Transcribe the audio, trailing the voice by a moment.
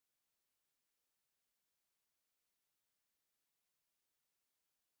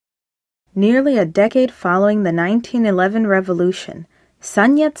Nearly a decade following the 1911 revolution,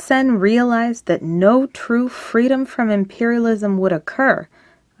 Sun Yat-sen realized that no true freedom from imperialism would occur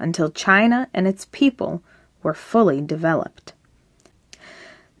until China and its people were fully developed.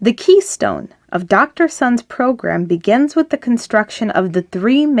 The keystone of Dr. Sun's program begins with the construction of the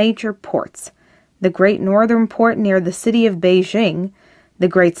three major ports: the Great Northern Port near the city of Beijing, the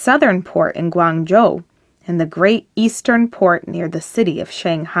Great Southern Port in Guangzhou, and the Great Eastern Port near the city of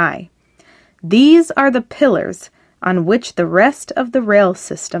Shanghai. These are the pillars on which the rest of the rail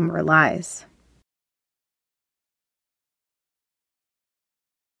system relies.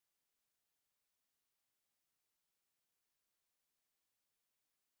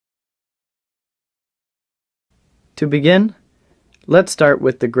 To begin, let's start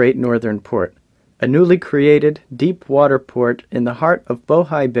with the Great Northern Port, a newly created deep-water port in the heart of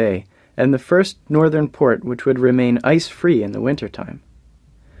Bohai Bay and the first northern port which would remain ice-free in the wintertime.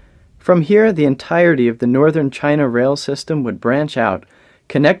 From here, the entirety of the northern China rail system would branch out,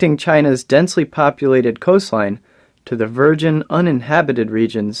 connecting China's densely populated coastline to the virgin, uninhabited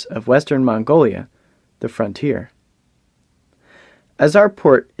regions of western Mongolia, the frontier. As our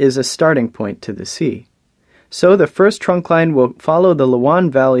port is a starting point to the sea, so the first trunk line will follow the Lawan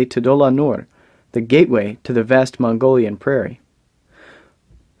Valley to Dola Nur, the gateway to the vast Mongolian prairie.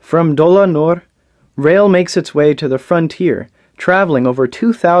 From Dola Nur, rail makes its way to the frontier, traveling over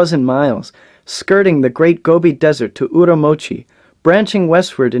 2,000 miles, skirting the Great Gobi Desert to Uramochi, branching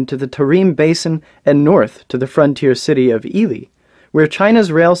westward into the Tarim Basin and north to the frontier city of Ili, where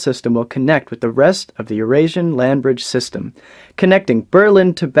China's rail system will connect with the rest of the Eurasian land bridge system, connecting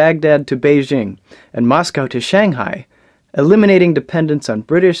Berlin to Baghdad to Beijing and Moscow to Shanghai, eliminating dependence on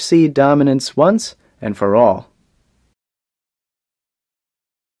British sea dominance once and for all.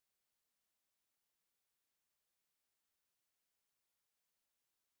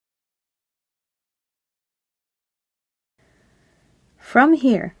 From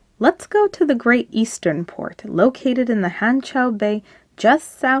here, let's go to the Great Eastern Port, located in the Hanqiao Bay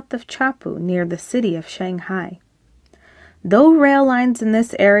just south of Chapu near the city of Shanghai. Though rail lines in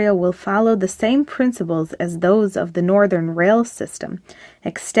this area will follow the same principles as those of the northern rail system,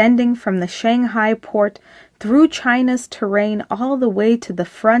 extending from the Shanghai port through China's terrain all the way to the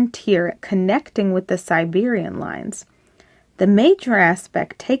frontier connecting with the Siberian lines, the major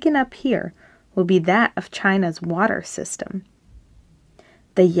aspect taken up here will be that of China's water system.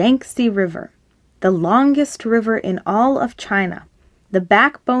 The Yangtze River, the longest river in all of China, the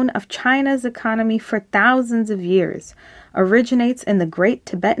backbone of China's economy for thousands of years, originates in the Great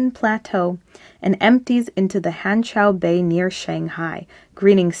Tibetan Plateau and empties into the Hanqiao Bay near Shanghai,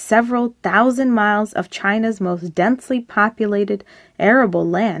 greening several thousand miles of China's most densely populated arable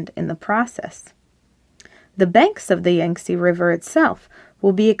land in the process. The banks of the Yangtze River itself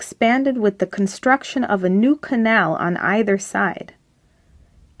will be expanded with the construction of a new canal on either side.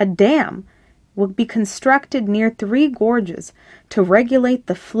 A dam will be constructed near three gorges to regulate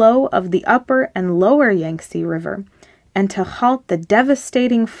the flow of the upper and lower Yangtze River and to halt the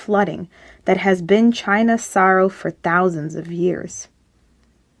devastating flooding that has been China's sorrow for thousands of years.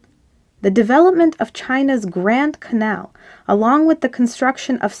 The development of China's Grand Canal, along with the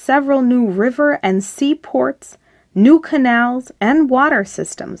construction of several new river and sea ports, new canals, and water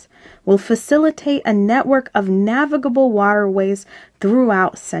systems, will facilitate a network of navigable waterways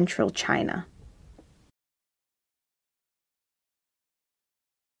throughout central China.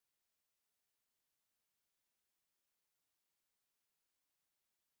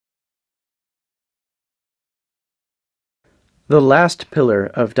 The last pillar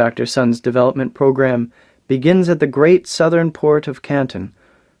of Dr. Sun's development program begins at the great southern port of Canton,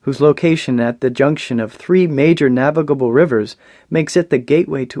 whose location at the junction of three major navigable rivers makes it the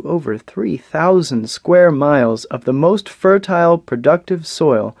gateway to over 3,000 square miles of the most fertile, productive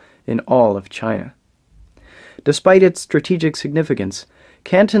soil in all of China. Despite its strategic significance,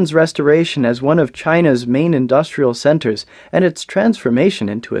 Canton's restoration as one of China's main industrial centers and its transformation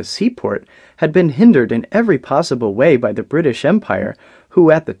into a seaport had been hindered in every possible way by the British Empire, who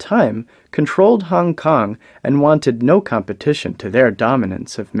at the time controlled Hong Kong and wanted no competition to their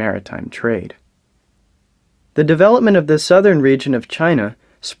dominance of maritime trade. The development of the southern region of China,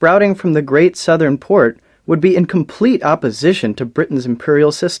 sprouting from the Great Southern Port, would be in complete opposition to Britain's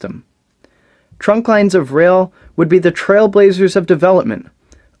imperial system. Trunk lines of rail would be the trailblazers of development,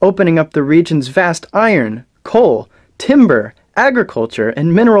 opening up the region's vast iron, coal, timber, agriculture,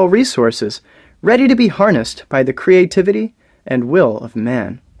 and mineral resources, ready to be harnessed by the creativity and will of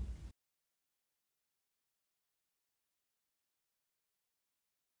man.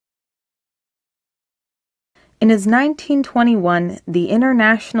 In his 1921 The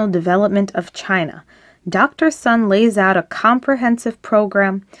International Development of China, Dr. Sun lays out a comprehensive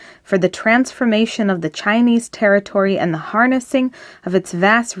program for the transformation of the Chinese territory and the harnessing of its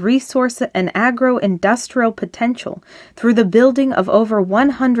vast resource and agro-industrial potential through the building of over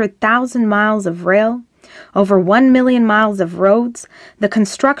 100,000 miles of rail, over 1 million miles of roads, the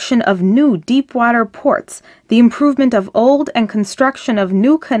construction of new deep-water ports, the improvement of old and construction of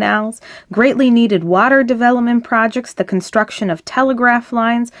new canals, greatly needed water development projects, the construction of telegraph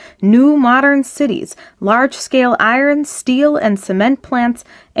lines, new modern cities, large-scale iron, steel, and cement plants,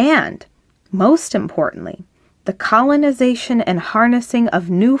 and, most importantly, the colonization and harnessing of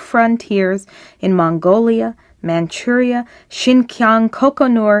new frontiers in Mongolia, Manchuria, Xinjiang,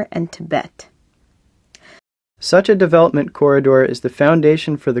 Kokonur, and Tibet. Such a development corridor is the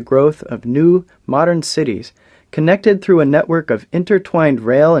foundation for the growth of new, modern cities, connected through a network of intertwined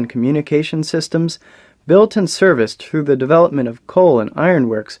rail and communication systems, built and serviced through the development of coal and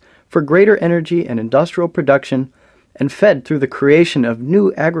ironworks for greater energy and industrial production, and fed through the creation of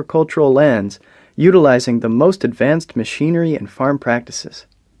new agricultural lands, utilizing the most advanced machinery and farm practices.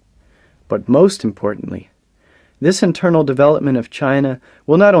 But most importantly, this internal development of China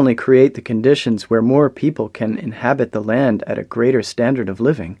will not only create the conditions where more people can inhabit the land at a greater standard of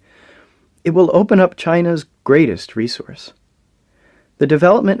living, it will open up China's greatest resource: the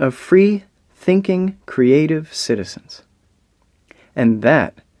development of free, thinking, creative citizens. And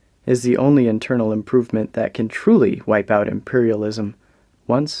that is the only internal improvement that can truly wipe out imperialism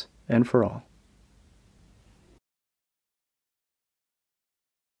once and for all.